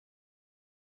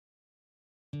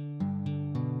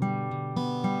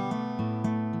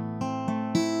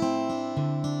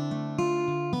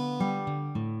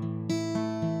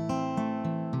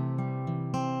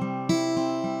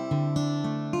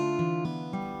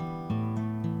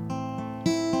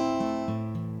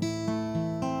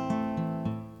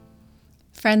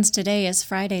Friends, today is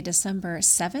Friday, December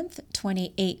 7th,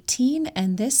 2018,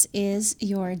 and this is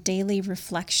your daily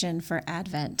reflection for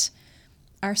Advent.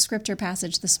 Our scripture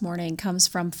passage this morning comes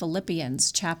from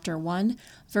Philippians chapter 1,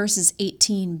 verses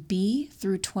 18b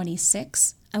through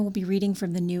 26. I will be reading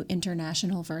from the New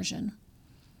International Version.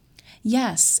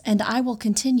 Yes, and I will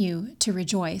continue to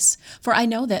rejoice, for I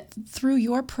know that through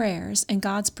your prayers and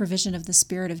God's provision of the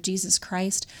Spirit of Jesus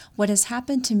Christ, what has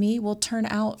happened to me will turn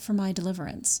out for my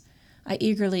deliverance. I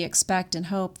eagerly expect and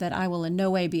hope that I will in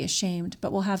no way be ashamed,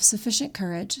 but will have sufficient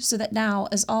courage, so that now,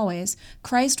 as always,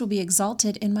 Christ will be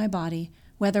exalted in my body,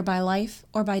 whether by life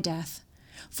or by death.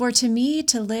 For to me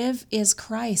to live is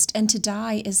Christ, and to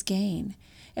die is gain.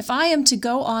 If I am to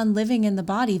go on living in the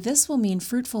body, this will mean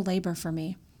fruitful labor for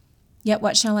me. Yet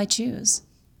what shall I choose?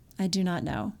 I do not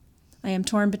know. I am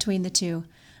torn between the two.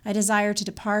 I desire to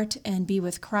depart and be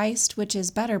with Christ, which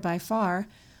is better by far,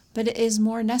 but it is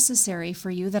more necessary for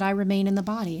you that I remain in the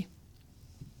body.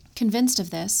 Convinced of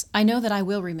this, I know that I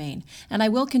will remain, and I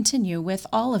will continue with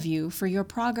all of you for your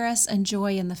progress and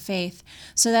joy in the faith,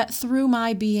 so that through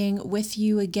my being with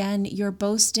you again, your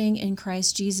boasting in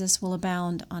Christ Jesus will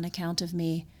abound on account of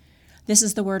me. This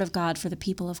is the word of God for the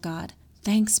people of God.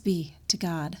 Thanks be to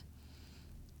God.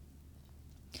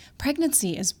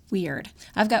 Pregnancy is weird.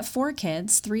 I've got 4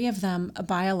 kids, 3 of them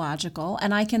biological,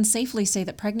 and I can safely say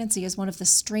that pregnancy is one of the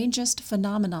strangest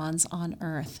phenomenons on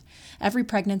earth. Every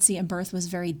pregnancy and birth was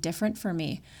very different for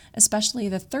me, especially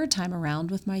the 3rd time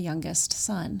around with my youngest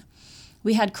son.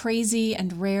 We had crazy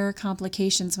and rare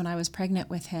complications when I was pregnant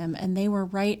with him, and they were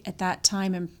right at that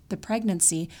time in the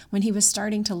pregnancy when he was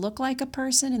starting to look like a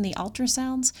person in the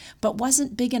ultrasounds, but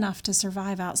wasn't big enough to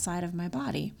survive outside of my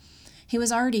body. He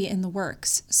was already in the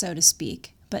works, so to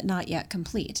speak, but not yet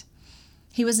complete.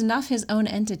 He was enough his own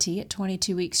entity at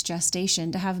 22 weeks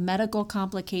gestation to have medical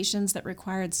complications that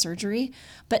required surgery,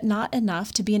 but not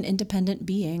enough to be an independent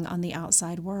being on the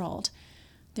outside world.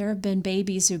 There have been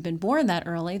babies who've been born that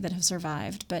early that have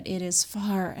survived, but it is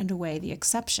far and away the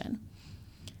exception.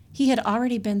 He had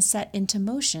already been set into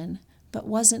motion, but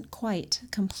wasn't quite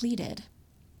completed.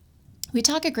 We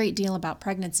talk a great deal about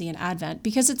pregnancy in Advent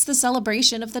because it's the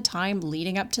celebration of the time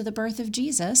leading up to the birth of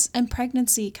Jesus, and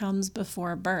pregnancy comes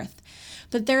before birth.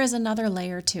 But there is another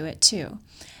layer to it too.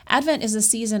 Advent is a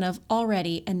season of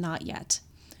already and not yet.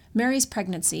 Mary's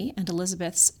pregnancy, and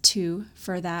Elizabeth's too,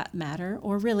 for that matter,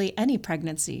 or really any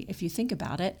pregnancy if you think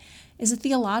about it, is a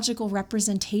theological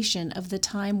representation of the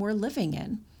time we're living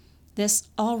in. This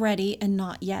already and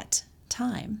not yet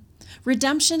time.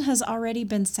 Redemption has already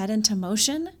been set into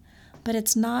motion, but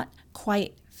it's not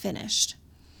quite finished.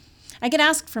 I get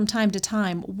asked from time to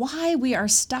time why we are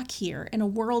stuck here in a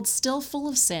world still full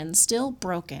of sin, still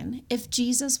broken, if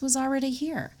Jesus was already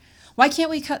here. Why can't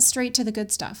we cut straight to the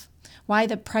good stuff? Why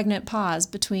the pregnant pause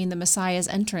between the Messiah's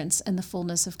entrance and the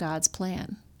fullness of God's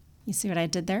plan? You see what I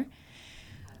did there?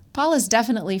 Paul is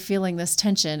definitely feeling this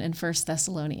tension in 1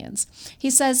 Thessalonians. He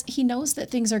says he knows that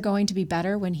things are going to be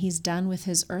better when he's done with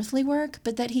his earthly work,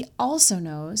 but that he also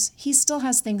knows he still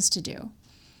has things to do.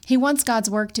 He wants God's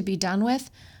work to be done with,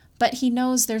 but he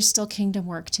knows there's still kingdom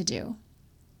work to do.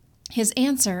 His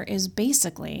answer is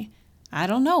basically, I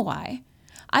don't know why.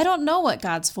 I don't know what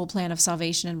God's full plan of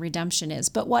salvation and redemption is,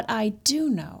 but what I do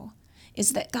know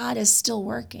is that God is still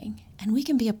working, and we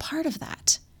can be a part of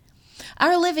that.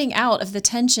 Our living out of the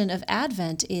tension of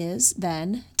Advent is,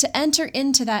 then, to enter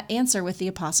into that answer with the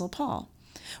Apostle Paul.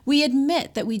 We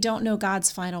admit that we don't know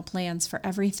God's final plans for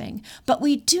everything, but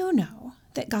we do know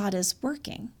that God is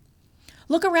working.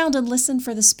 Look around and listen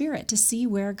for the Spirit to see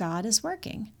where God is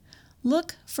working.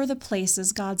 Look for the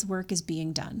places God's work is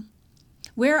being done.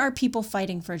 Where are people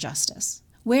fighting for justice?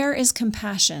 Where is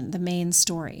compassion the main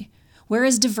story? Where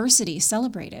is diversity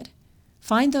celebrated?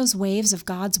 Find those waves of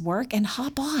God's work and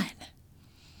hop on.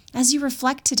 As you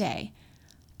reflect today,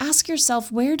 ask yourself,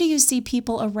 where do you see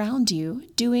people around you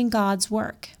doing God's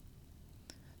work?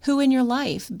 Who in your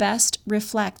life best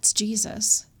reflects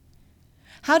Jesus?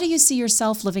 How do you see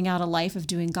yourself living out a life of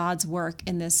doing God's work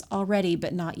in this already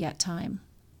but not yet time?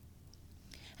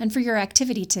 And for your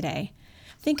activity today,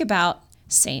 think about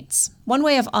saints. One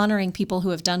way of honoring people who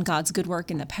have done God's good work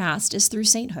in the past is through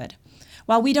sainthood.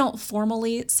 While we don't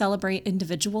formally celebrate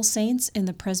individual saints in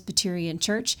the Presbyterian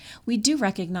Church, we do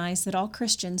recognize that all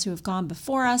Christians who have gone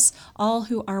before us, all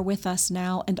who are with us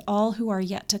now, and all who are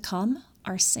yet to come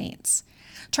are saints.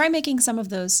 Try making some of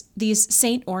these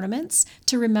saint ornaments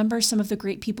to remember some of the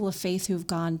great people of faith who've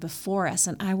gone before us,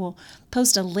 and I will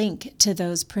post a link to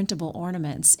those printable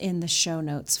ornaments in the show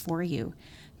notes for you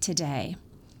today.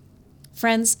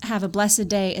 Friends, have a blessed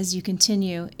day as you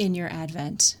continue in your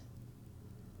Advent.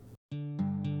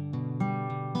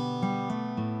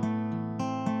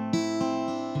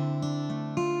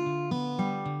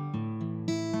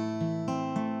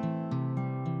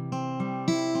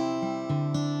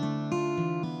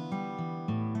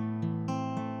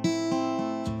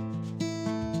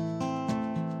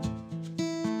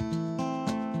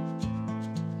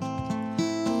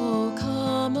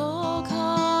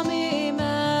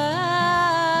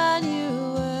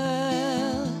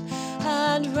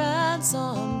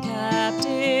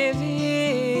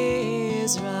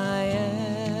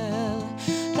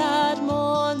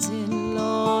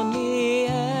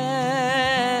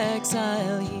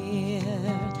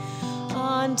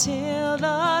 until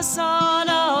the Son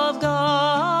of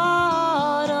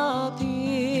God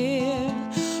appear.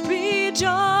 Rejoice,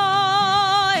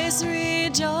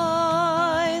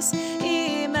 rejoice,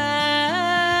 Emmanuel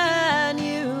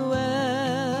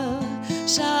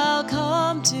shall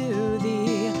come to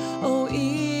thee, O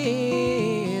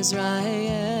Israel.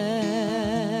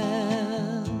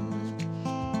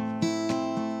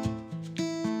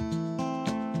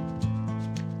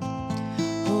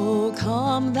 O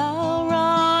come, thou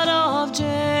rod of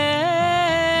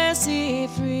Jesse,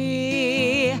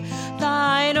 free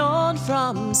thine own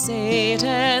from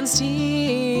Satan's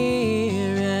tyranny.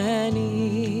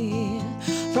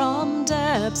 From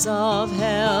depths of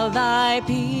hell thy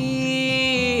people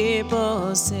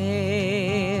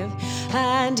save,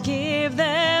 and give